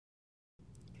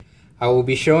I will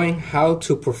be showing how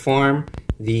to perform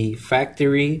the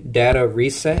factory data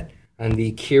reset on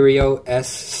the Kurio S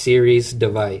Series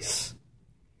device.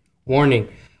 Warning: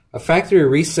 a factory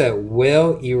reset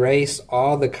will erase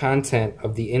all the content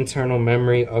of the internal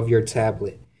memory of your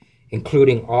tablet,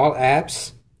 including all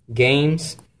apps,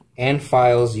 games, and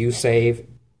files you save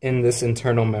in this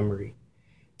internal memory.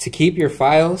 To keep your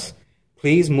files,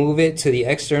 please move it to the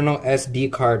external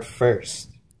SD card first.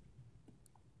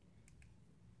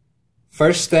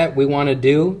 First step we want to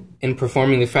do in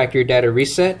performing the factory data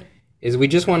reset is we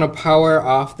just want to power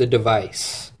off the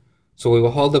device. So we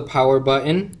will hold the power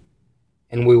button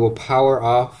and we will power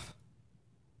off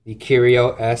the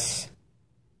Kurio S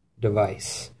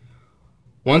device.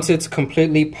 Once it's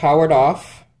completely powered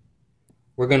off,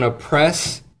 we're going to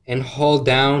press and hold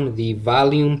down the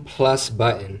volume plus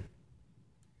button.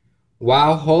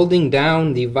 While holding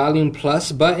down the volume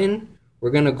plus button,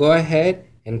 we're going to go ahead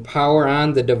and power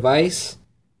on the device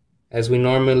as we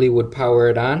normally would power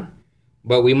it on,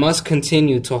 but we must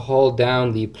continue to hold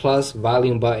down the plus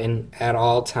volume button at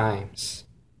all times.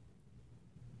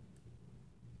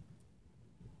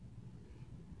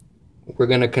 We're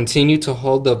going to continue to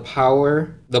hold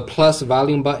the plus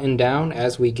volume button down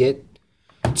as we get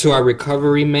to our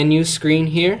recovery menu screen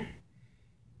here.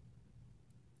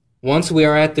 Once we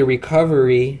are at the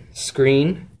recovery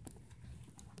screen,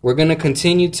 we're going to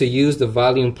continue to use the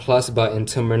volume plus button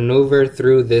to maneuver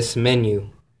through this menu.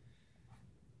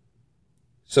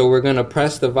 So we're going to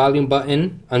press the volume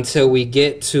button until we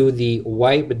get to the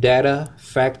wipe data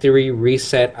factory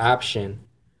reset option.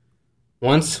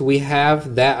 Once we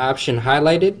have that option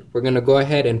highlighted, we're going to go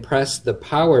ahead and press the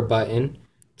power button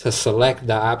to select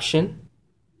the option.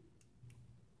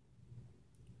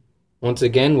 Once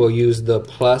again, we'll use the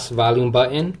plus volume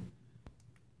button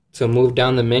to move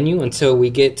down the menu until we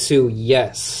get to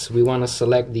yes. We want to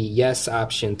select the yes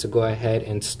option to go ahead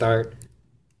and start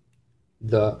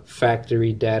the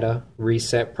factory data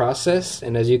reset process.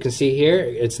 And as you can see here,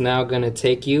 it's now going to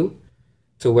take you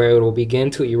to where it will begin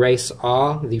to erase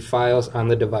all the files on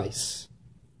the device.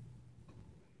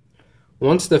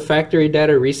 Once the factory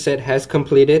data reset has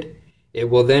completed, it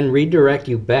will then redirect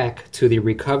you back to the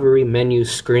recovery menu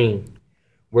screen,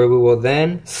 where we will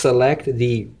then select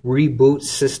the Reboot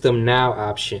System Now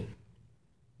option.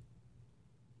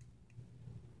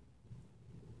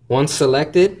 Once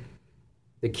selected,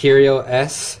 the Kurio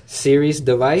S Series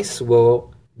device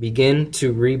will begin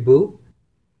to reboot.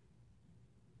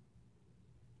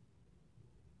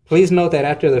 Please note that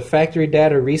after the factory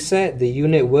data reset, the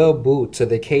unit will boot to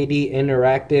the KD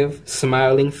Interactive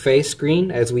smiling face screen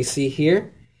as we see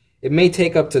here. It may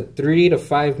take up to 3 to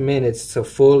 5 minutes to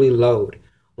fully load.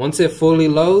 Once it fully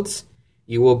loads,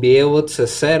 you will be able to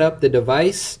set up the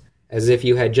device as if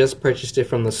you had just purchased it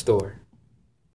from the store.